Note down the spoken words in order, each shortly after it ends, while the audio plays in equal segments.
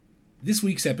This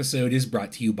week's episode is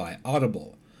brought to you by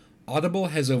Audible. Audible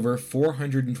has over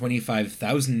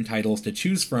 425,000 titles to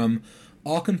choose from,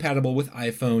 all compatible with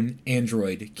iPhone,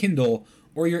 Android, Kindle,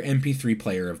 or your MP3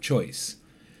 player of choice.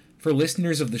 For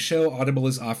listeners of the show, Audible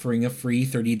is offering a free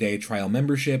 30-day trial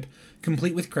membership,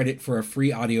 complete with credit for a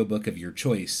free audiobook of your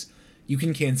choice. You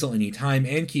can cancel anytime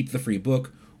and keep the free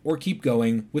book, or keep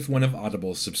going with one of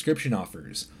Audible's subscription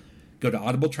offers. Go to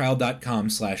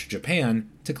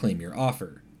audibletrial.com/Japan to claim your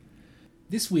offer.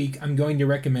 This week, I'm going to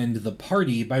recommend The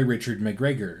Party by Richard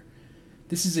McGregor.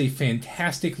 This is a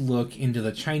fantastic look into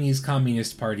the Chinese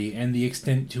Communist Party and the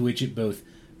extent to which it both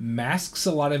masks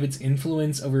a lot of its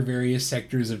influence over various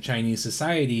sectors of Chinese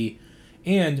society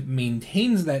and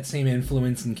maintains that same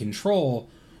influence and control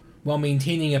while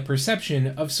maintaining a perception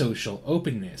of social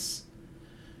openness.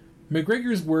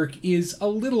 McGregor's work is a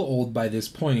little old by this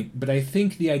point, but I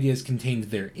think the ideas contained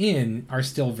therein are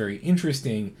still very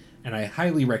interesting, and I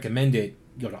highly recommend it.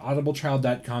 Go to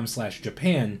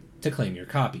audibletrial.com/Japan to claim your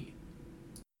copy.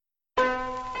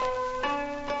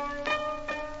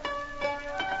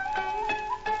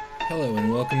 Hello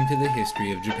and welcome to the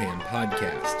History of Japan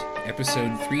podcast,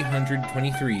 episode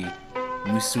 323,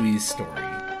 Musui's Story.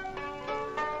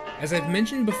 As I've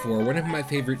mentioned before, one of my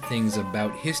favorite things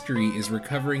about history is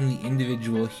recovering the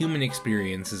individual human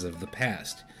experiences of the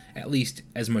past, at least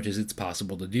as much as it's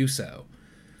possible to do so.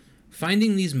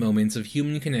 Finding these moments of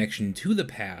human connection to the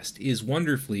past is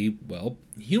wonderfully,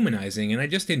 humanizing, and I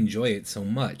just enjoy it so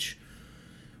much.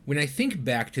 When I think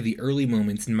back to the early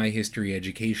moments in my history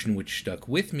education which stuck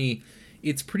with me,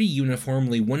 it's pretty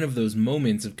uniformly one of those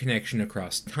moments of connection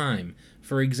across time.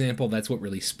 For example, that's what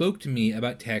really spoke to me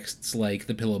about texts like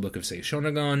The Pillow Book of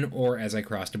Seishonagon or As I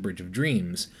Crossed a Bridge of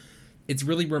Dreams. It's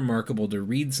really remarkable to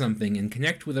read something and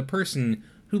connect with a person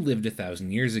who lived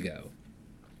 1,000 years ago.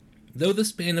 Though the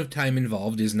span of time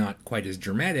involved is not quite as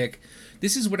dramatic,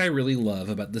 this is what I really love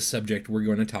about the subject we're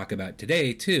going to talk about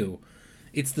today, too.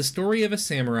 It's the story of a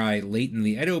samurai late in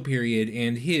the Edo period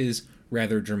and his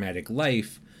rather dramatic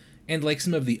life, and like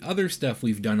some of the other stuff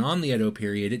we've done on the Edo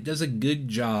period, it does a good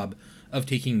job of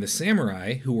taking the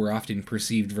samurai, who were often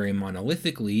perceived very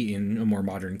monolithically in a more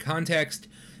modern context,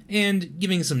 and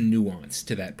giving some nuance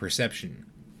to that perception.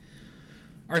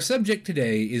 Our subject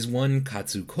today is one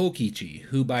Katsu Kokichi,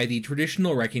 who by the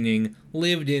traditional reckoning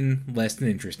lived in less than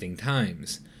interesting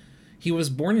times. He was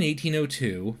born in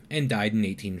 1802 and died in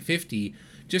 1850,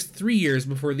 just 3 years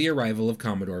before the arrival of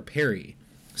Commodore Perry.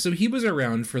 So he was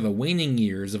around for the waning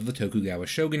years of the Tokugawa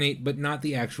shogunate, but not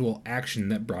the actual action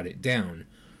that brought it down.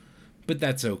 But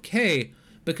that's okay,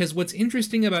 because what's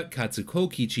interesting about Katsu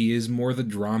Kokichi is more the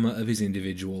drama of his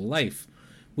individual life,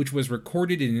 which was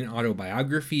recorded in an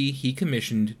autobiography he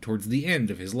commissioned towards the end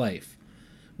of his life.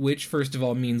 Which, first of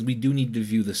all, means we do need to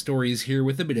view the stories here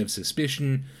with a bit of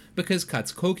suspicion, because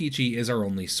Katsu Kokichi is our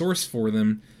only source for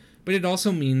them, but it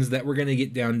also means that we're going to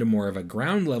get down to more of a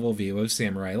ground-level view of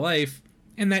samurai life,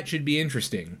 and that should be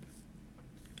interesting.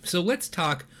 So let's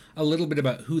talk a little bit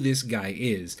about who this guy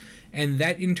is, and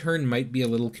that in turn might be a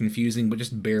little confusing, but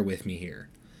just bear with me here.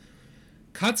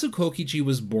 Katsu Kokichi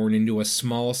was born into a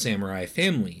small samurai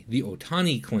family, the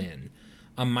Otani clan,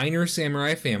 a minor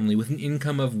samurai family with an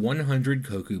income of 100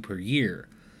 koku per year.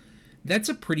 That's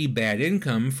a pretty bad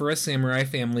income for a samurai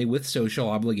family with social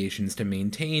obligations to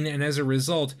maintain, and as a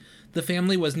result, the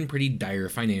family was in pretty dire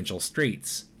financial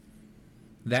straits.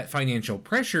 That financial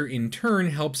pressure, in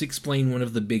turn, helps explain one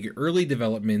of the big early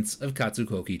developments of Katsu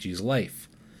Kokichi's life.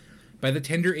 By the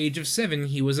tender age of 7,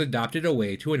 he was adopted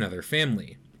away to another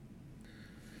family.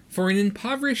 For an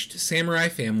impoverished samurai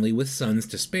family with sons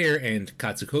to spare, and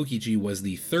Katsu Kokichi was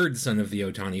the third son of the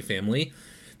Otani family,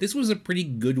 this was a pretty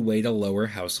good way to lower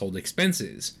household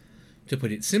expenses. To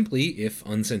put it simply, if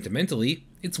unsentimentally,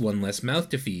 it's one less mouth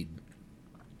to feed.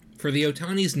 For the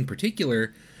Otanis in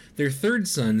particular, their third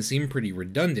son seemed pretty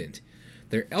redundant.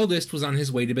 Their eldest was on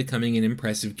his way to becoming an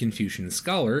impressive Confucian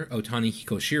scholar, Otani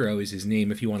Hikoshiro is his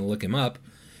name if you want to look him up,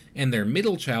 and their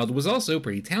middle child was also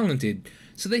pretty talented,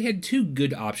 so they had 2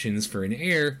 good options for an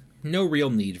heir, no real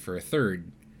need for a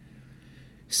third.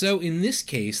 So in this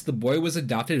case, the boy was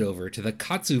adopted over to the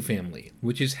Katsu family,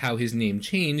 which is how his name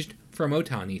changed from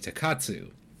Otani to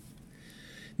Katsu.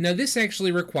 Now this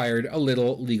actually required a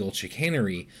little legal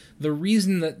chicanery. The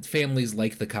reason that families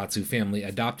like the Katsu family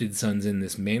adopted sons in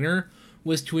this manner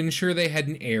was to ensure they had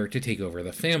an heir to take over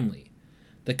the family.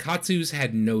 The Katsus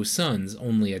had no sons,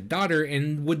 only a daughter,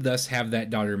 and would thus have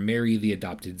that daughter marry the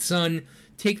adopted son,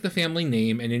 take the family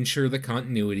name, and ensure the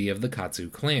continuity of the Katsu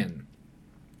clan.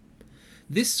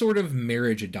 This sort of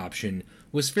marriage adoption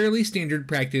was fairly standard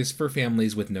practice for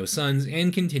families with no sons,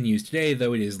 and continues today,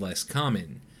 though it is less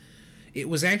common. It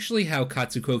was actually how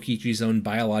Katsukokichi's own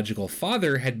biological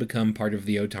father had become part of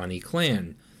the Otani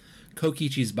clan.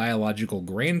 Kokichi's biological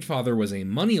grandfather was a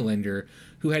moneylender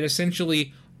who had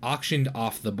essentially auctioned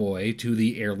off the boy to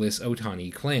the heirless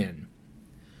Otani clan.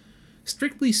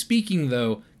 Strictly speaking,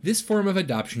 though, this form of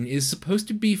adoption is supposed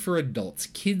to be for adults.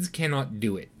 Kids cannot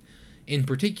do it. In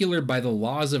particular, by the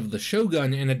laws of the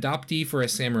shogun, an adoptee for a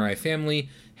samurai family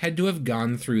had to have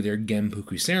gone through their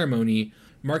genpuku ceremony,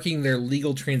 marking their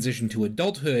legal transition to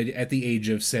adulthood at the age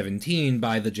of 17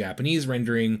 by the Japanese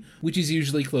rendering, which is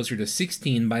usually closer to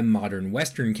 16 by modern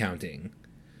Western counting.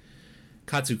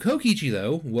 Katsukokichi,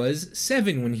 though, was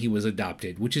 7 when he was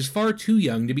adopted, which is far too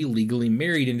young to be legally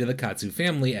married into the Katsu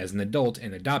family as an adult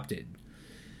and adopted.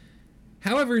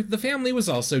 However, the family was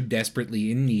also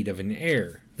desperately in need of an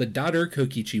heir. The daughter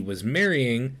Kokichi was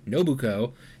marrying,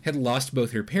 Nobuko, had lost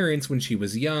both her parents when she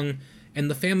was young, and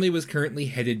the family was currently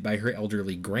headed by her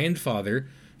elderly grandfather.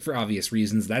 For obvious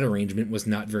reasons, that arrangement was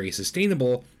not very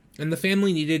sustainable, and the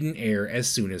family needed an heir as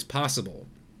soon as possible.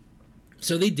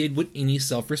 So they did what any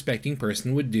self-respecting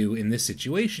person would do in this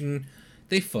situation: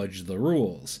 they fudged the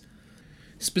rules.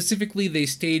 Specifically, they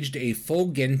staged a full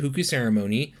genpuku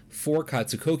ceremony for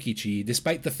Katsukokichi,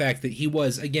 despite the fact that he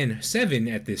was, again, 7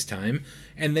 at this time,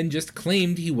 and then just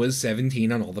claimed he was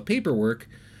 17 on all the paperwork,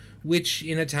 which,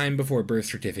 in a time before birth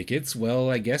certificates,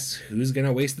 well, I guess who's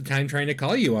gonna waste the time trying to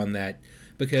call you on that?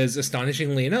 Because,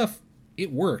 astonishingly enough,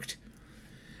 it worked.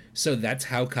 So that's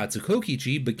how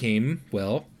Katsukokichi became,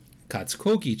 well,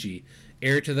 Katsukokichi,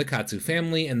 heir to the Katsu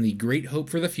family and the great hope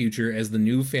for the future as the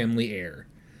new family heir.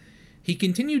 He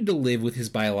continued to live with his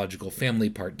biological family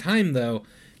part-time, though.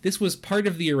 This was part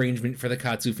of the arrangement for the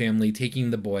Katsu family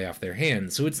taking the boy off their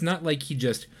hands, so it's not like he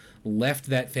just left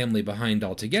that family behind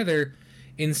altogether.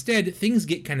 Instead, things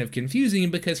get kind of confusing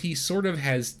because he sort of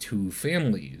has 2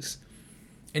 families.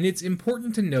 And it's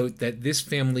important to note that this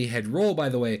family head role, by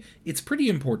the way, it's pretty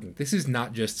important. This is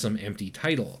not just some empty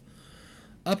title.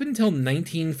 Up until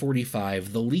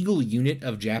 1945, the legal unit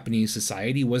of Japanese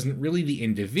society wasn't really the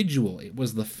individual, it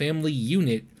was the family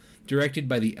unit directed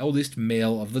by the eldest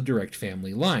male of the direct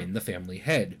family line, the family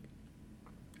head.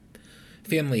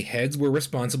 Family heads were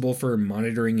responsible for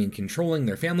monitoring and controlling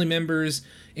their family members,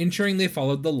 ensuring they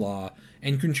followed the law,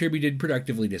 and contributed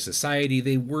productively to society.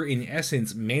 They were, in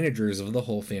essence, managers of the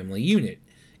whole family unit.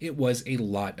 It was a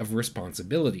lot of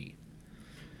responsibility.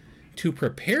 To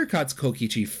prepare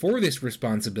Katsukokichi for this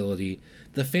responsibility,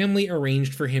 the family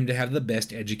arranged for him to have the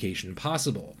best education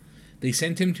possible. They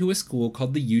sent him to a school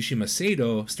called the Yushima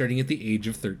Seido, starting at the age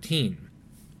of 13.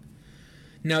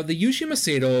 Now, the Yushima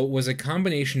Seido was a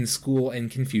combination school and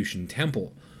Confucian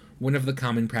temple. One of the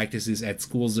common practices at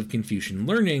schools of Confucian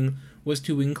learning was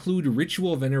to include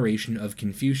ritual veneration of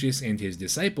Confucius and his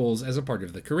disciples as a part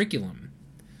of the curriculum.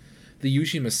 The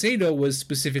Yushima Seido was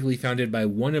specifically founded by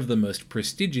one of the most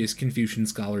prestigious Confucian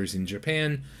scholars in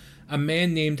Japan, a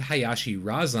man named Hayashi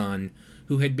Razan,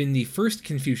 who had been the first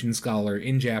Confucian scholar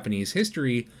in Japanese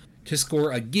history to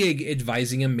score a gig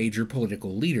advising a major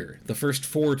political leader, the first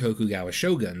 4 Tokugawa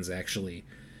shoguns, actually.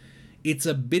 It's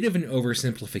a bit of an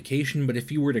oversimplification, but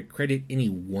if you were to credit any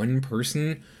one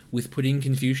person with putting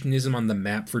Confucianism on the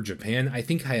map for Japan, I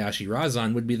think Hayashi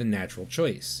Razan would be the natural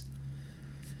choice.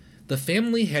 The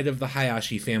family head of the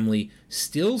Hayashi family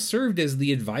still served as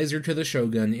the advisor to the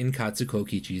shogun in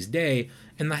Katsukokichi's day,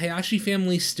 and the Hayashi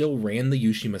family still ran the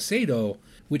Yushima Seido,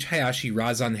 which Hayashi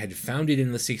Razan had founded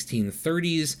in the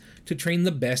 1630s to train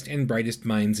the best and brightest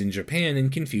minds in Japan in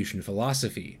Confucian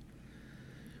philosophy.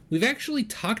 We've actually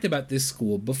talked about this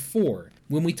school before,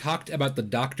 when we talked about the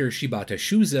Dr. Shibata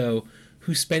Shuzo,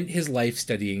 who spent his life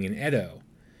studying in Edo.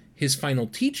 His final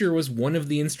teacher was one of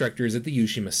the instructors at the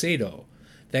Yushima Seido.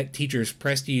 That teacher's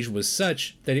prestige was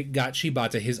such that it got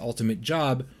Shibata his ultimate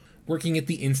job, working at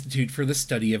the Institute for the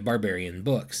Study of Barbarian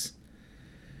Books.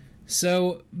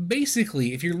 So,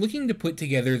 basically, if you're looking to put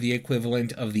together the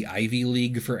equivalent of the Ivy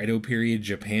League for Edo period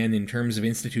Japan in terms of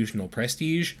institutional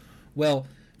prestige, well,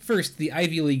 first, the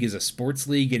Ivy League is a sports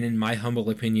league and in my humble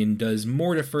opinion does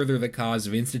more to further the cause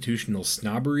of institutional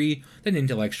snobbery than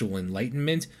intellectual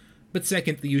enlightenment, but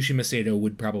second, the Yushima Seido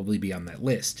would probably be on that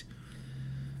list.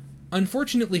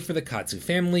 Unfortunately for the Katsu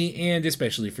family, and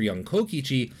especially for young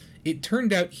Kokichi, it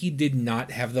turned out he did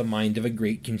not have the mind of a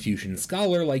great Confucian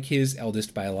scholar like his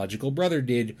eldest biological brother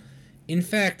did. In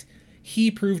fact, he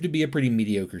proved to be a pretty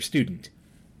mediocre student.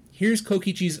 Here's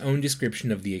Kokichi's own description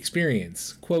of the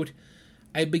experience. Quote,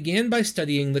 "I began by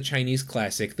studying the Chinese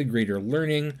classic The Greater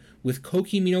Learning with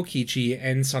Koki Minokichi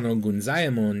and Sano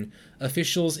Gunzaemon,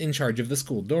 officials in charge of the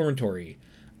school dormitory.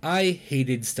 I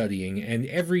hated studying, and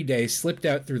every day slipped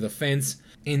out through the fence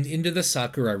and into the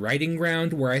Sakura riding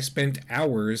ground where I spent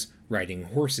hours riding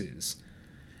horses.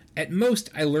 At most,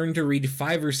 I learned to read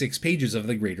 5 or 6 pages of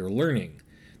the Greater Learning.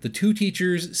 The 2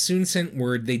 teachers soon sent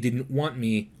word they didn't want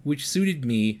me, which suited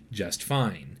me just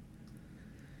fine.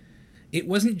 It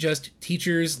wasn't just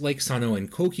teachers like Sano and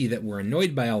Koki that were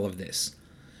annoyed by all of this.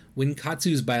 When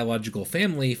Katsu's biological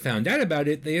family found out about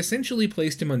it, they essentially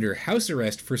placed him under house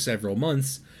arrest for several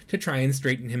months to try and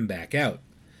straighten him back out.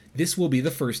 This will be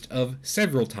the first of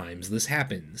several times this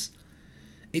happens.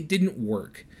 It didn't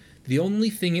work. The only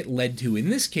thing it led to in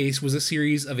this case was a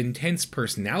series of intense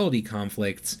personality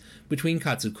conflicts between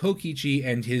Katsu Kokichi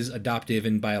and his adoptive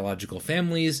and biological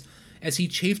families, as he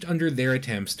chafed under their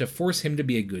attempts to force him to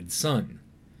be a good son.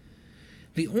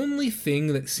 The only thing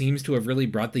that seems to have really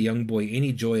brought the young boy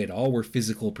any joy at all were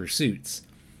physical pursuits.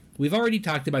 We've already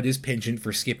talked about his penchant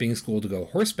for skipping school to go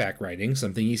horseback riding,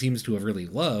 something he seems to have really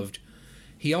loved.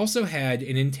 He also had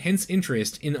an intense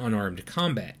interest in unarmed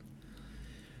combat.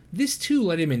 This too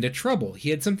led him into trouble. He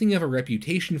had something of a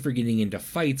reputation for getting into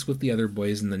fights with the other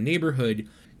boys in the neighborhood,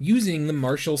 using the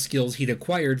martial skills he'd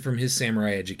acquired from his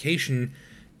samurai education,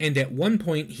 and at one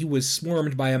point he was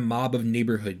swarmed by a mob of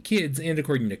neighborhood kids, and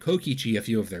according to Kokichi, a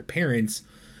few of their parents,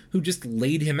 who just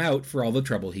laid him out for all the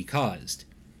trouble he caused.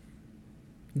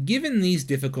 Given these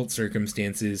difficult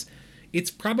circumstances,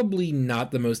 it's probably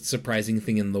not the most surprising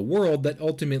thing in the world that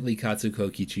ultimately Katsu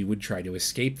Kokichi would try to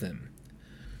escape them.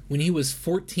 When he was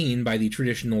 14 by the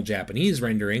traditional Japanese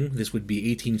rendering, this would be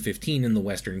 1815 in the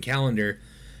Western calendar,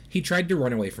 he tried to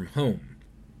run away from home.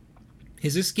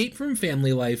 His escape from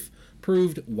family life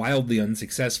proved wildly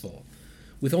unsuccessful.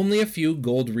 With only a few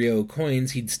gold ryo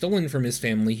coins he'd stolen from his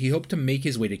family, he hoped to make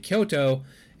his way to Kyoto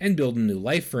and build a new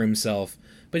life for himself,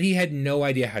 but he had no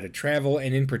idea how to travel,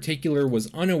 and in particular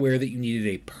was unaware that you needed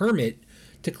a permit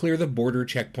to clear the border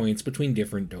checkpoints between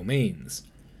different domains.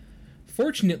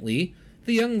 Fortunately,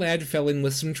 the young lad fell in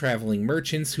with some traveling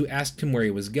merchants who asked him where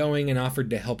he was going and offered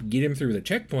to help get him through the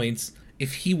checkpoints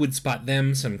if he would spot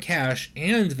them some cash,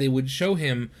 and they would show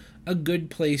him a good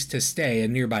place to stay, a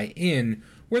nearby inn,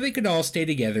 where they could all stay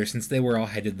together since they were all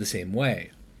headed the same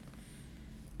way.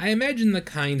 I imagine the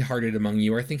kind-hearted among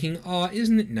you are thinking, "Aw,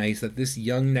 isn't it nice that this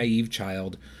young, naive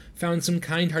child found some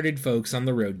kind-hearted folks on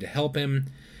the road to help him?"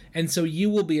 And so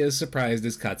you will be as surprised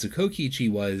as Katsu Kokichi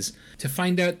was to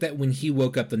find out that when he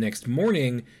woke up the next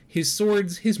morning, his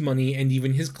swords, his money, and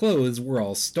even his clothes were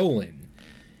all stolen.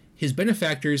 His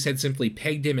benefactors had simply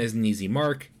pegged him as an easy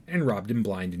mark and robbed him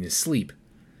blind in his sleep.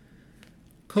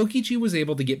 Kokichi was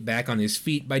able to get back on his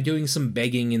feet by doing some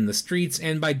begging in the streets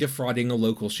and by defrauding a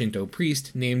local Shinto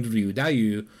priest named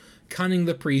Ryudayu, conning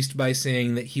the priest by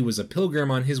saying that he was a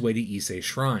pilgrim on his way to Ise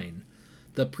Shrine.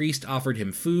 The priest offered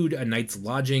him food, a night's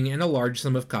lodging, and a large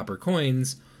sum of copper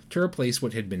coins to replace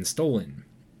what had been stolen.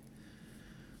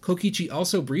 Kokichi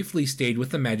also briefly stayed with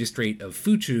the magistrate of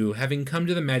Fuchu, having come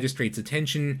to the magistrate's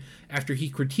attention after he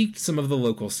critiqued some of the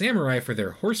local samurai for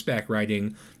their horseback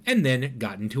riding, and then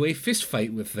got into a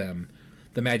fistfight with them.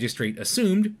 The magistrate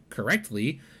assumed,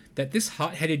 correctly, that this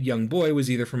hot-headed young boy was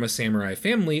either from a samurai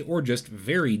family or just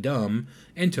very dumb,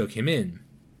 and took him in.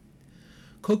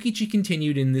 Kokichi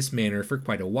continued in this manner for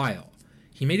quite a while.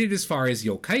 He made it as far as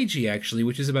Yokkaichi, actually,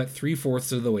 which is about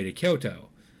 3/4 of the way to Kyoto.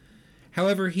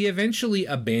 However, he eventually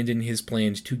abandoned his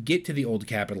plans to get to the old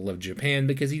capital of Japan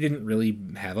because he didn't really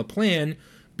have a plan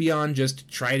beyond just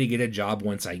try to get a job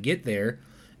once I get there,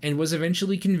 and was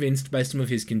eventually convinced by some of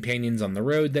his companions on the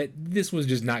road that this was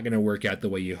just not going to work out the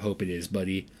way you hope it is,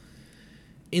 buddy.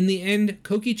 In the end,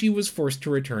 Kokichi was forced to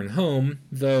return home,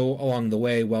 though along the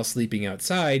way, while sleeping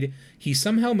outside, he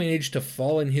somehow managed to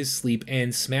fall in his sleep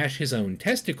and smash his own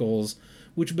testicles,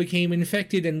 which became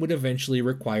infected and would eventually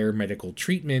require medical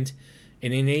treatment.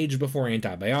 In an age before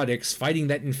antibiotics, fighting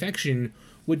that infection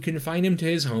would confine him to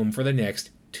his home for the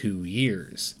next 2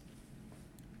 years.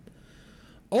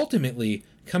 Ultimately,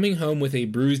 coming home with a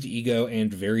bruised ego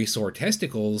and very sore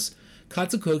testicles,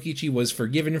 Katsu Kokichi was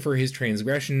forgiven for his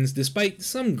transgressions despite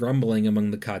some grumbling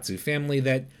among the Katsu family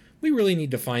that we really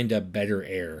need to find a better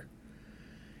heir.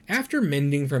 After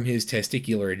mending from his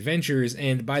testicular adventures,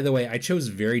 and by the way, I chose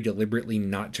very deliberately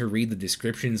not to read the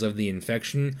descriptions of the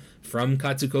infection from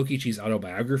Katsu Kokichi's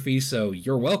autobiography, so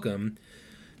you're welcome,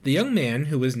 the young man,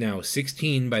 who was now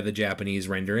 16 by the Japanese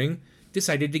rendering,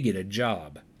 decided to get a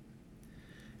job.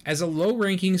 As a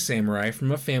low-ranking samurai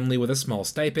from a family with a small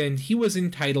stipend, he was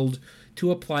entitled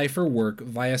to apply for work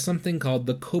via something called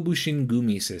the Kobushin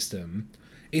Gumi system,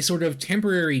 a sort of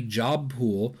temporary job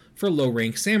pool for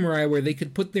low-rank samurai where they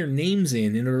could put their names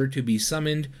in order to be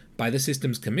summoned by the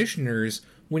system's commissioners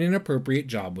when an appropriate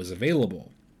job was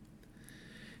available.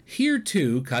 Here,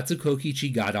 too,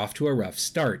 Katsukokichi got off to a rough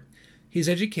start. His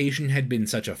education had been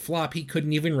such a flop he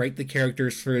couldn't even write the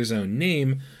characters for his own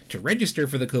name to register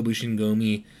for the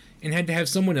Kobushingomi, and had to have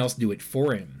someone else do it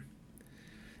for him.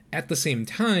 At the same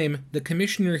time, the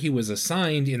commissioner he was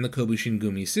assigned in the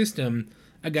Kobushingomi system,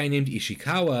 a guy named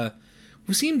Ishikawa,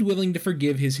 seemed willing to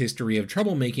forgive his history of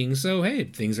troublemaking, so hey,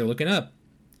 things are looking up.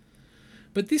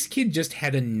 But this kid just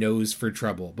had a nose for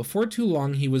trouble. Before too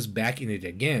long, he was back in it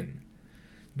again.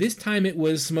 This time it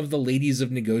was some of the ladies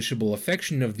of negotiable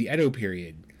affection of the Edo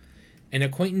period. An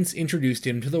acquaintance introduced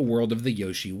him to the world of the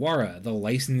Yoshiwara, the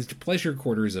licensed pleasure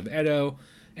quarters of Edo,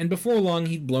 and before long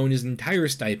he'd blown his entire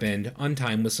stipend on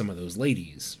time with some of those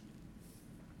ladies.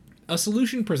 A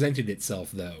solution presented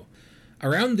itself, though.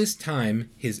 Around this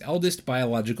time, his eldest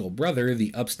biological brother,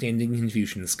 the upstanding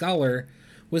Confucian scholar,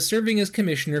 was serving as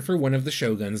commissioner for one of the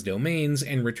shogun's domains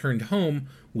and returned home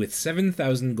with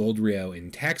 7,000 gold ryo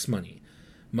in tax money,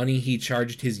 money he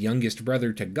charged his youngest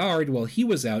brother to guard while he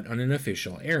was out on an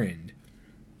official errand.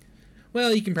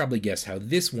 Well, you can probably guess how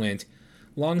this went.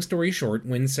 Long story short,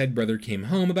 when said brother came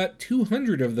home, about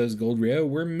 200 of those gold ryo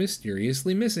were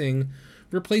mysteriously missing,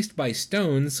 replaced by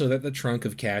stones so that the trunk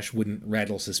of cash wouldn't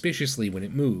rattle suspiciously when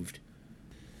it moved.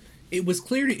 It was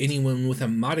clear to anyone with a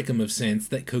modicum of sense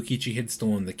that Kokichi had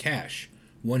stolen the cash.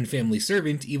 One family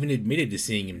servant even admitted to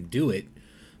seeing him do it,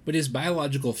 but his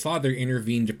biological father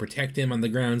intervened to protect him on the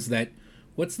grounds that,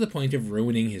 what's the point of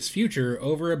ruining his future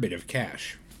over a bit of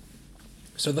cash?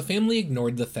 So the family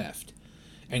ignored the theft,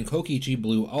 and Kokichi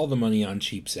blew all the money on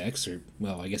cheap sex, or,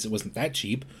 well, I guess it wasn't that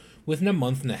cheap, within a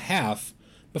month and a half,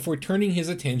 before turning his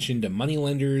attention to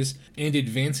moneylenders and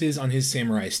advances on his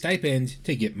samurai stipend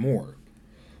to get more.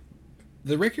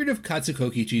 The record of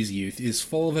Katsukokichi's youth is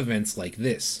full of events like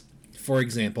this. For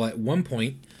example, at one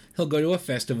point, he'll go to a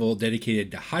festival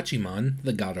dedicated to Hachiman,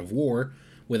 the god of war,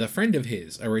 with a friend of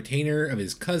his, a retainer of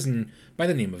his cousin by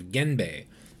the name of Genbei,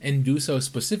 and do so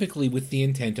specifically with the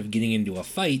intent of getting into a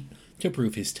fight to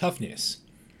prove his toughness.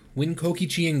 When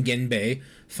Kokichi and Genbei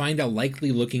find a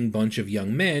likely-looking bunch of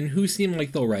young men who seem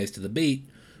like they'll rise to the bait,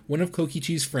 one of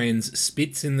Kokichi's friends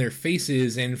spits in their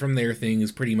faces, and from there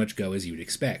things pretty much go as you'd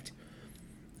expect.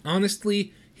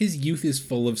 Honestly, his youth is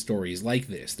full of stories like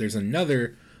this. There's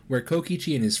another where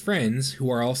Kokichi and his friends, who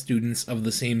are all students of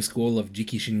the same school of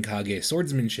Jikishinkage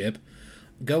swordsmanship,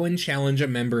 go and challenge a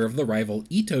member of the rival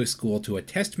Ito school to a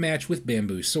test match with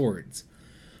bamboo swords.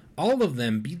 All of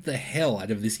them beat the hell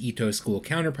out of this Ito school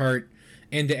counterpart,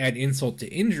 and to add insult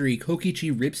to injury,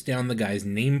 Kokichi rips down the guy's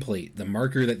nameplate, the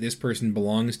marker that this person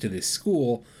belongs to this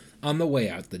school, on the way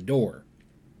out the door.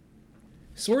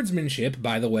 Swordsmanship,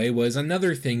 by the way, was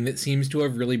another thing that seems to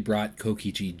have really brought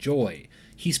Kokichi joy.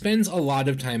 He spends a lot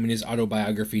of time in his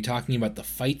autobiography talking about the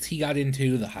fights he got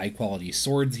into, the high-quality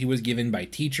swords he was given by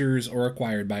teachers or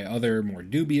acquired by other, more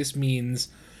dubious means.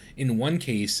 In one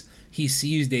case, he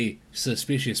seized a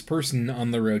suspicious person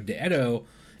on the road to Edo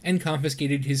and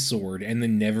confiscated his sword and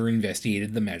then never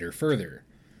investigated the matter further.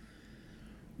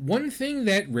 One thing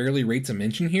that rarely rates a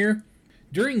mention here: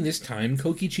 during this time,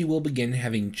 Kokichi will begin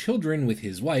having children with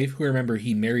his wife, who, remember,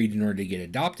 he married in order to get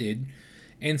adopted,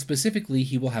 and specifically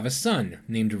he will have a son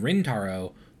named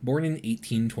Rintaro, born in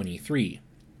 1823.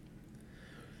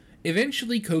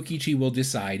 Eventually, Kokichi will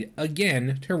decide,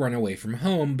 again, to run away from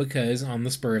home because, on the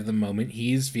spur of the moment,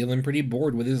 he's feeling pretty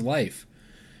bored with his life.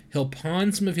 He'll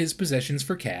pawn some of his possessions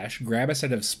for cash, grab a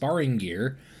set of sparring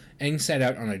gear, and set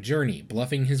out on a journey,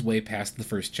 bluffing his way past the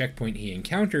first checkpoint he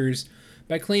encounters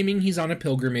by claiming he's on a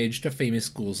pilgrimage to famous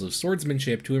schools of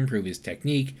swordsmanship to improve his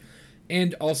technique,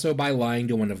 and also by lying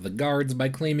to one of the guards by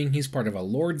claiming he's part of a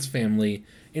lord's family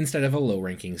instead of a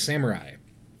low-ranking samurai.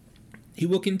 He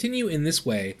will continue in this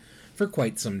way for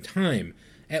quite some time,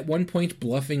 at one point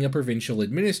bluffing a provincial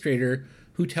administrator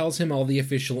who tells him all the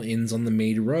official inns on the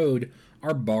main road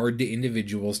are barred to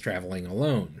individuals traveling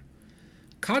alone.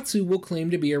 Katsu will claim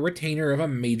to be a retainer of a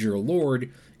major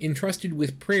lord entrusted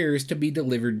with prayers to be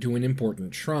delivered to an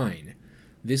important shrine.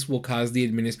 This will cause the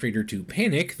administrator to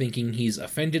panic, thinking he's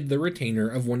offended the retainer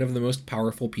of one of the most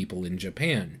powerful people in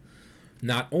Japan.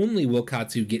 Not only will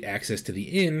Katsu get access to the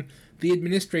inn, the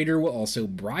administrator will also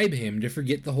bribe him to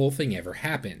forget the whole thing ever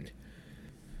happened.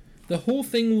 The whole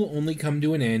thing will only come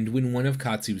to an end when one of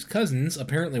Katsu's cousins,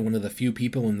 apparently one of the few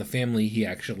people in the family he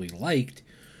actually liked,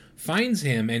 finds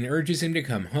him and urges him to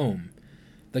come home.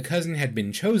 The cousin had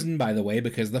been chosen, by the way,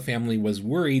 because the family was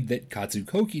worried that Katsu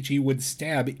Kokichi would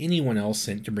stab anyone else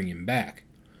sent to bring him back.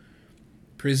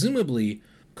 Presumably,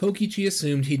 Kokichi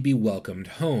assumed he'd be welcomed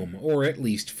home, or at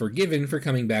least forgiven for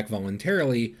coming back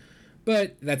voluntarily,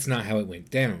 but that's not how it went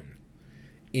down.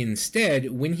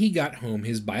 Instead, when he got home,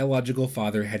 his biological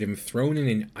father had him thrown in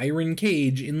an iron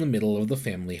cage in the middle of the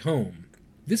family home.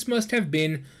 This must have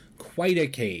been quite a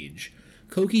cage.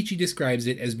 Kokichi describes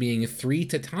it as being 3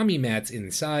 tatami mats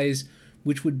in size,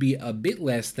 which would be a bit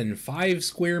less than 5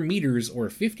 square meters or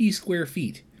 50 square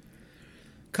feet.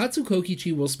 Katsu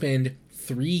Kokichi will spend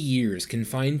 3 years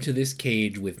confined to this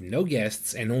cage with no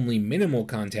guests and only minimal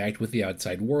contact with the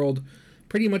outside world,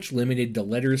 pretty much limited to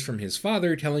letters from his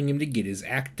father telling him to get his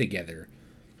act together.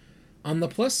 On the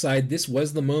plus side, this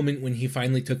was the moment when he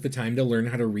finally took the time to learn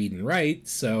how to read and write,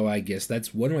 so I guess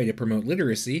that's one way to promote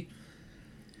literacy.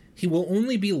 He will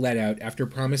only be let out after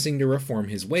promising to reform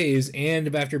his ways,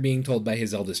 and after being told by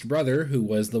his eldest brother, who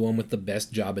was the one with the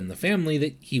best job in the family,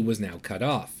 that he was now cut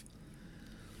off.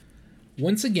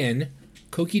 Once again,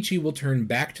 Kokichi will turn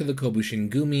back to the Kobushin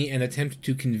Gumi and attempt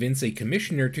to convince a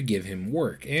commissioner to give him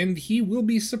work, and he will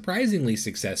be surprisingly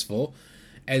successful,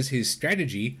 as his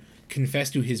strategy, confess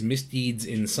to his misdeeds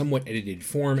in somewhat edited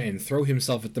form and throw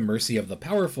himself at the mercy of the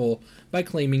powerful by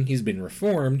claiming he's been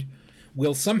reformed,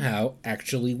 will somehow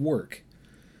actually work.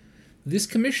 This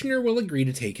commissioner will agree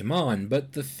to take him on,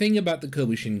 but the thing about the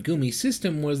Kobushin Gumi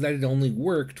system was that it only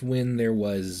worked when there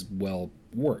was, well,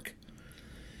 work.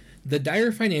 The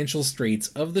dire financial straits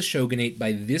of the shogunate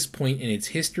by this point in its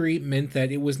history meant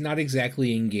that it was not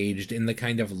exactly engaged in the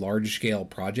kind of large-scale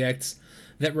projects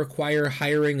that require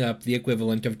hiring up the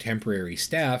equivalent of temporary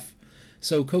staff,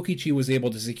 so Kokichi was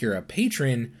able to secure a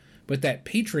patron, but that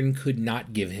patron could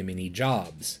not give him any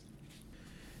jobs.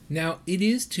 Now, it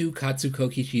is to Katsu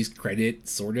Kokichi's credit,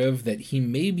 sort of, that he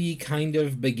maybe kind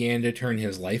of began to turn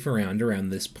his life around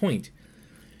this point.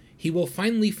 He will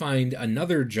finally find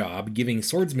another job giving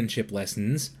swordsmanship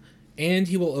lessons, and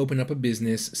he will open up a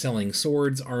business selling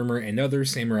swords, armor, and other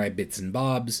samurai bits and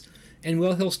bobs, and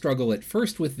while he'll struggle at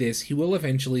first with this, he will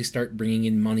eventually start bringing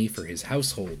in money for his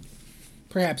household.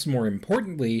 Perhaps more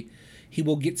importantly, he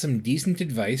will get some decent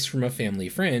advice from a family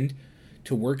friend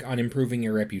to work on improving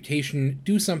your reputation,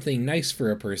 do something nice for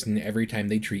a person every time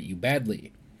they treat you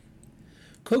badly.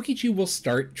 Kokichi will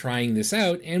start trying this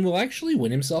out and will actually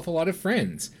win himself a lot of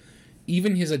friends.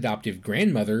 Even his adoptive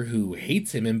grandmother, who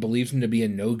hates him and believes him to be a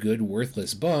no-good,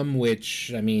 worthless bum,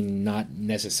 which, not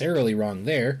necessarily wrong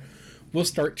there, will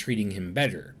start treating him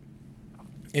better.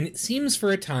 And it seems for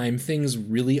a time things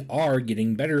really are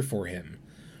getting better for him.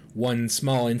 One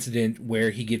small incident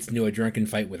where he gets into a drunken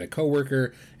fight with a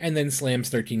coworker and then slams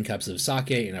 13 cups of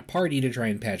sake in a party to try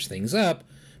and patch things up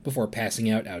before passing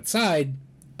out outside,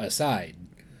 aside.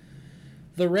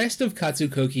 The rest of Katsu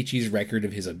Kokichi's record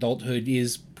of his adulthood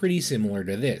is pretty similar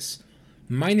to this.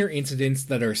 Minor incidents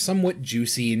that are somewhat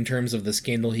juicy in terms of the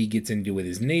scandal he gets into with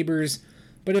his neighbors,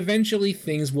 but eventually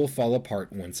things will fall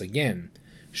apart once again,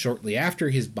 shortly after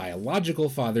his biological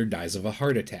father dies of a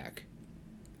heart attack.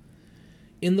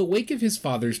 In the wake of his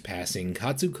father's passing,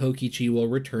 Katsu Kokichi will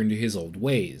return to his old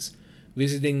ways,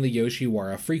 visiting the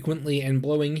Yoshiwara frequently and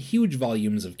blowing huge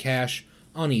volumes of cash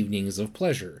on evenings of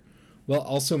pleasure, while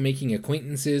also making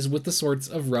acquaintances with the sorts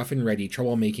of rough and ready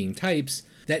troublemaking types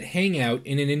that hang out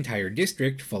in an entire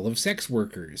district full of sex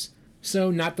workers, so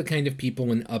not the kind of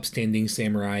people an upstanding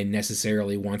samurai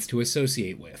necessarily wants to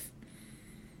associate with.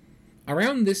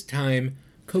 Around this time,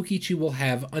 Kokichi will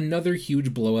have another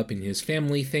huge blow-up in his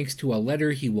family thanks to a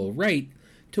letter he will write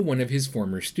to one of his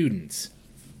former students.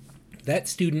 That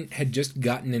student had just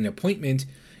gotten an appointment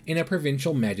in a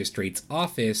provincial magistrate's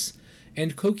office,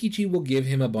 and Kokichi will give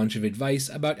him a bunch of advice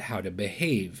about how to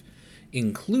behave,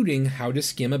 including how to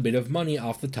skim a bit of money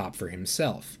off the top for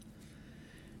himself.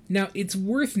 Now, it's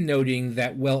worth noting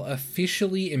that while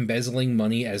officially embezzling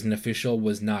money as an official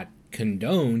was not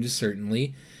condoned,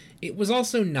 certainly, it was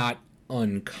also not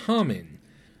uncommon.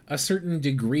 A certain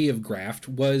degree of graft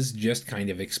was just kind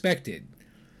of expected.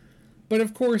 But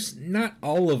of course, not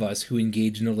all of us who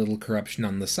engage in a little corruption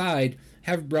on the side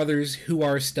have brothers who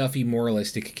are stuffy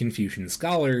moralistic Confucian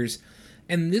scholars,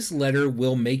 and this letter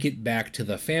will make it back to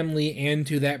the family and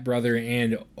to that brother,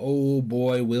 and oh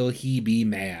boy will he be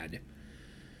mad.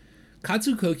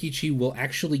 Katsu Kokichi will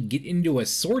actually get into a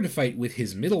sword fight with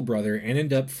his middle brother and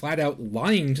end up flat out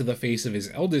lying to the face of his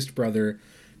eldest brother,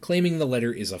 claiming the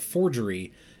letter is a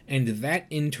forgery, and that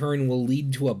in turn will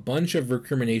lead to a bunch of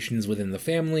recriminations within the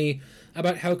family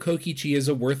about how Kokichi is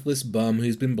a worthless bum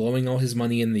who's been blowing all his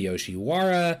money in the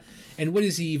Yoshiwara, and what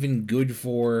is he even good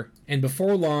for? And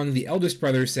before long, the eldest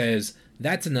brother says,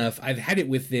 "That's enough, I've had it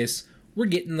with this, we're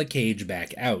getting the cage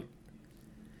back out."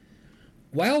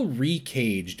 While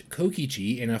re-caged,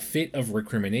 Kokichi, in a fit of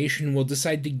recrimination, will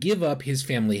decide to give up his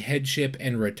family headship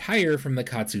and retire from the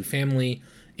Katsu family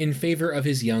in favor of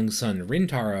his young son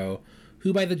Rintaro,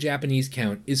 who by the Japanese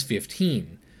count is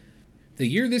 15. The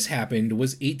year this happened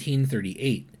was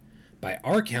 1838. By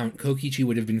our count, Kokichi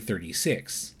would have been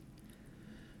 36.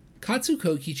 Katsu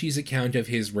Kokichi's account of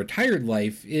his retired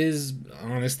life is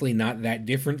honestly not that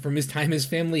different from his time as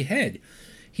family head.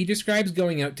 He describes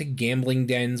going out to gambling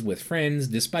dens with friends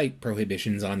despite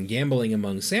prohibitions on gambling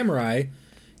among samurai,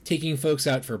 taking folks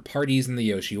out for parties in the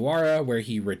Yoshiwara where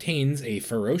he retains a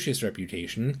ferocious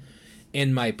reputation,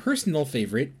 and my personal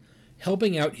favorite,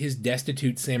 helping out his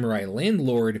destitute samurai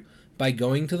landlord by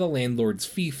going to the landlord's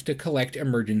fief to collect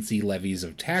emergency levies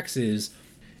of taxes,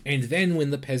 and then when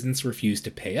the peasants refuse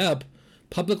to pay up,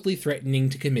 publicly threatening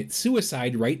to commit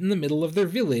suicide right in the middle of their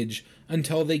village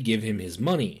until they give him his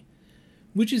money.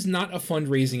 Which is not a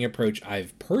fundraising approach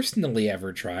I've personally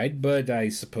ever tried, but I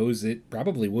suppose it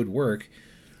probably would work.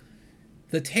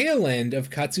 The tail end of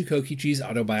Katsu Kokichi's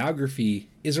autobiography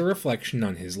is a reflection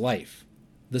on his life.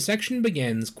 The section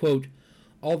begins, quote,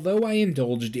 "Although I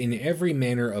indulged in every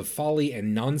manner of folly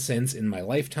and nonsense in my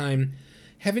lifetime,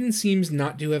 heaven seems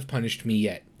not to have punished me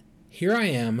yet. Here I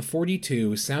am,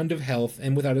 42, sound of health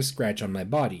and without a scratch on my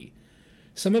body.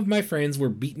 Some of my friends were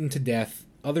beaten to death,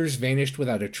 others vanished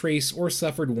without a trace or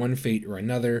suffered one fate or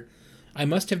another. I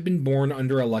must have been born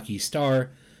under a lucky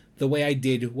star, the way I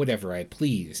did whatever I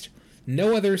pleased.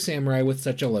 No other samurai with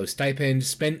such a low stipend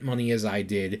spent money as I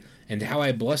did, and how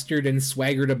I blustered and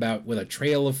swaggered about with a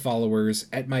trail of followers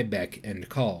at my beck and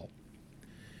call."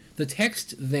 The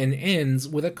text then ends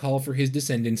with a call for his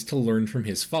descendants to learn from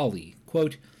his folly.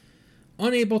 Quote,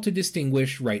 "Unable to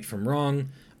distinguish right from wrong,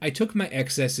 I took my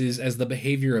excesses as the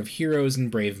behavior of heroes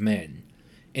and brave men.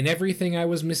 In everything I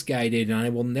was misguided, and I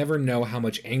will never know how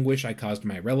much anguish I caused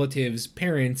my relatives,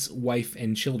 parents, wife,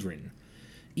 and children.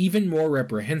 Even more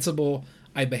reprehensible,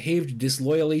 I behaved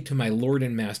disloyally to my lord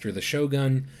and master the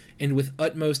shogun, and with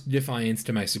utmost defiance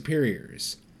to my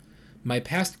superiors. My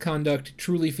past conduct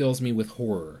truly fills me with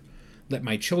horror. Let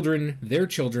my children, their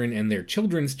children, and their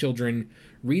children's children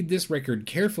read this record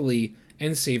carefully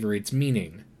and savor its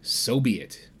meaning. So be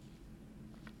it."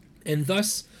 And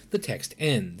thus the text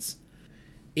ends.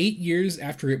 8 years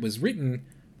after it was written,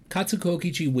 Katsu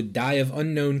Kokichi would die of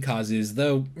unknown causes,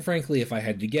 though, frankly, if I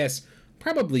had to guess,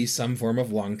 probably some form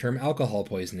of long-term alcohol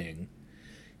poisoning.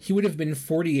 He would have been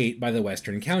 48 by the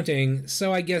Western counting,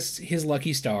 so I guess his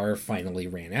lucky star finally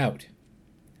ran out.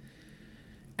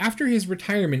 After his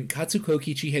retirement, Katsu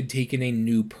Kokichi had taken a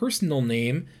new personal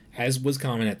name, as was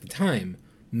common at the time,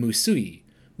 Musui,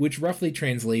 which roughly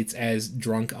translates as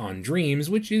drunk on dreams,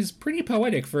 which is pretty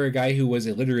poetic for a guy who was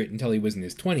illiterate until he was in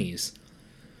his 20s.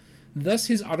 Thus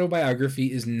his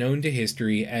autobiography is known to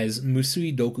history as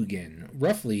Musui Dokugen,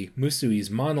 roughly Musui's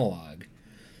monologue.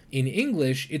 In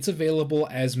English, it's available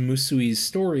as Musui's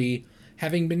story,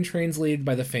 having been translated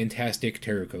by the fantastic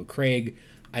Teruko Craig.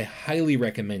 I highly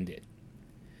recommend it.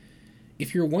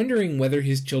 If you're wondering whether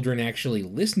his children actually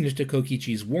listened to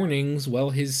Kokichi's warnings, well,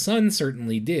 his son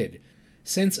certainly did.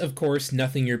 Since, of course,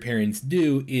 nothing your parents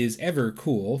do is ever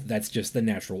cool, that's just the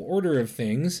natural order of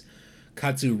things,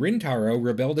 Katsu Rintaro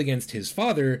rebelled against his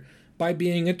father by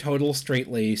being a total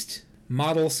straight-laced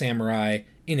model samurai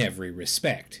in every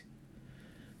respect.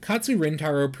 Katsu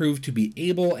Rintaro proved to be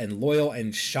able and loyal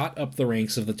and shot up the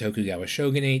ranks of the Tokugawa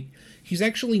shogunate. He's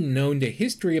actually known to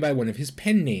history by one of his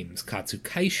pen names, Katsu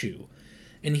Kaishu,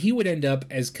 and he would end up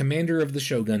as commander of the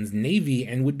shogun's navy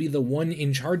and would be the one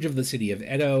in charge of the city of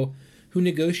Edo, who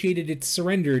negotiated its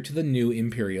surrender to the new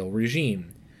imperial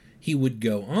regime. He would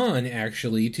go on,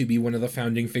 actually, to be one of the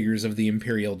founding figures of the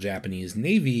Imperial Japanese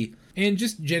Navy, and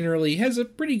just generally has a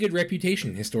pretty good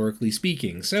reputation, historically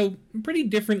speaking, so pretty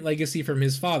different legacy from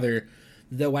his father,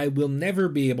 though I will never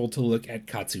be able to look at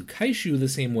Katsu Kaishu the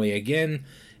same way again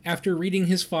after reading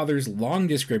his father's long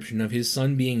description of his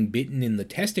son being bitten in the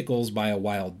testicles by a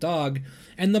wild dog,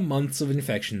 and the months of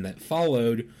infection that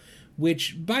followed,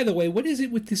 which, by the way, what is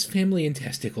it with this family and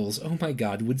testicles? Oh my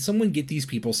god, would someone get these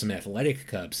people some athletic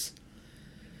cups?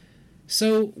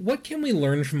 So, what can we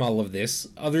learn from all of this,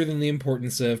 other than the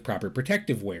importance of proper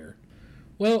protective wear?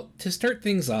 Well, to start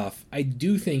things off, I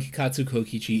do think Katsu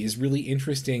Kokichi is really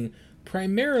interesting,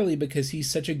 primarily because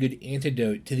he's such a good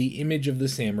antidote to the image of the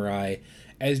samurai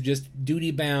as just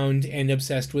duty-bound and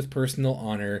obsessed with personal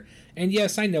honor, and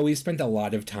yes, I know we spent a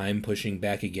lot of time pushing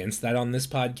back against that on this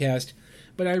podcast,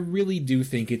 but I really do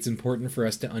think it's important for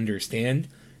us to understand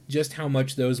just how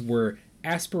much those were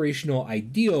aspirational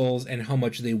ideals and how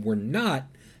much they were not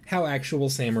how actual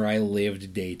samurai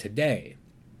lived day to day.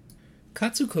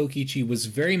 Katsu Kokichi was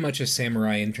very much a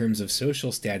samurai in terms of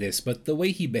social status, but the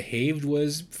way he behaved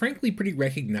was frankly pretty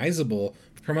recognizable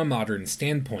from a modern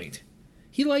standpoint.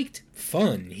 He liked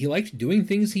fun, he liked doing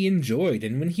things he enjoyed,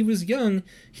 and when he was young,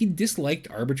 he disliked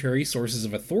arbitrary sources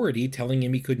of authority telling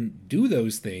him he couldn't do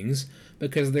those things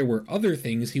because there were other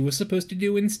things he was supposed to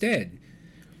do instead.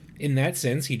 In that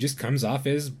sense, he just comes off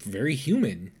as very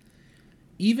human.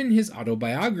 Even his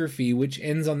autobiography, which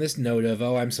ends on this note of,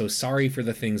 "Oh, I'm so sorry for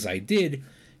the things I did,"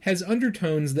 has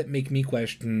undertones that make me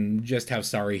question just how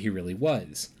sorry he really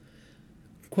was.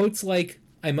 Quotes like,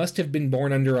 "I must have been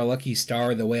born under a lucky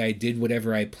star the way I did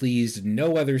whatever I pleased.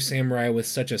 No other samurai with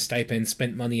such a stipend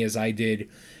spent money as I did,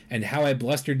 and how I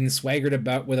blustered and swaggered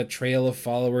about with a trail of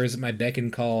followers at my beck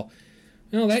and call."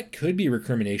 Well, that could be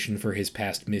recrimination for his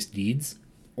past misdeeds.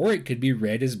 Or it could be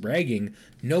read as bragging.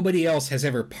 "Nobody else has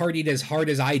ever partied as hard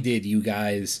as I did, you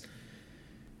guys."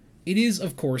 It is,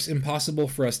 of course, impossible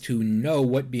for us to know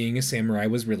what being a samurai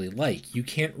was really like. You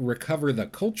can't recover the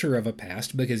culture of a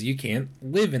past because you can't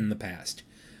live in the past.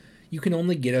 You can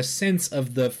only get a sense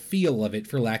of the feel of it,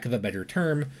 for lack of a better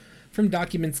term, from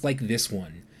documents like this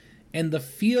one. And the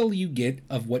feel you get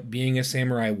of what being a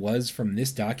samurai was from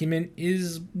this document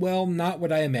is, well, not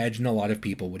what I imagine a lot of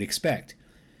people would expect.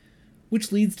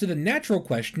 Which leads to the natural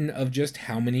question of just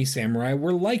how many samurai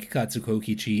were like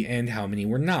Katsukokichi and how many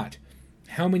were not.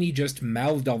 How many just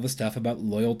mouthed all the stuff about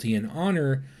loyalty and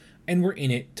honor and were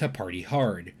in it to party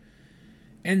hard.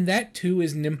 And that too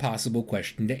is an impossible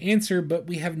question to answer, but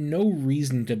we have no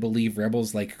reason to believe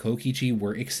rebels like Kokichi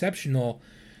were exceptional,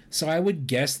 so I would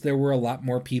guess there were a lot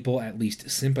more people at least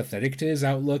sympathetic to his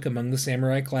outlook among the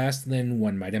samurai class than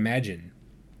one might imagine.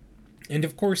 And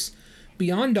of course,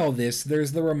 beyond all this,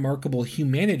 there's the remarkable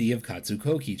humanity of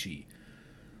Katsukokichi.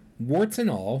 Warts and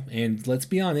all, and let's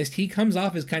be honest, he comes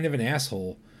off as kind of an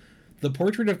asshole. The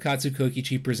portrait of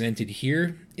Katsukokichi presented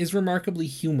here is remarkably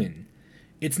human.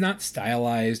 It's not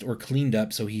stylized or cleaned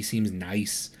up so he seems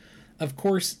nice. Of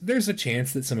course, there's a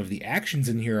chance that some of the actions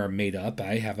in here are made up.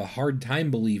 I have a hard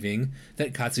time believing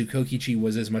that Katsukokichi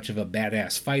was as much of a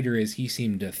badass fighter as he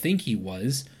seemed to think he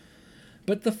was.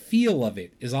 But the feel of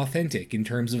it is authentic in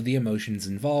terms of the emotions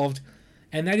involved,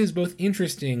 and that is both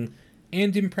interesting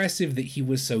and impressive that he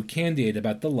was so candid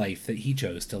about the life that he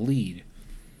chose to lead.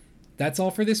 That's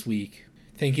all for this week.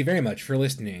 Thank you very much for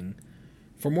listening.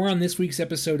 For more on this week's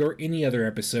episode or any other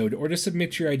episode, or to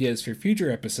submit your ideas for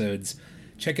future episodes,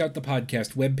 check out the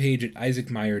podcast webpage at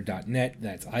isaacmeyer.net,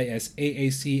 that's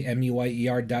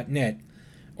isaacmuyer.net,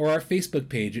 or our Facebook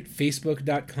page at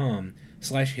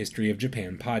facebook.com/History of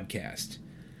Japan podcast.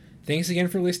 Thanks again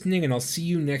for listening, and I'll see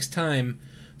you next time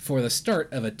for the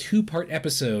start of a 2-part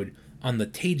episode on the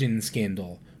Teijin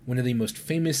scandal, one of the most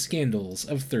famous scandals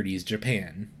of 30s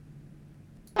Japan.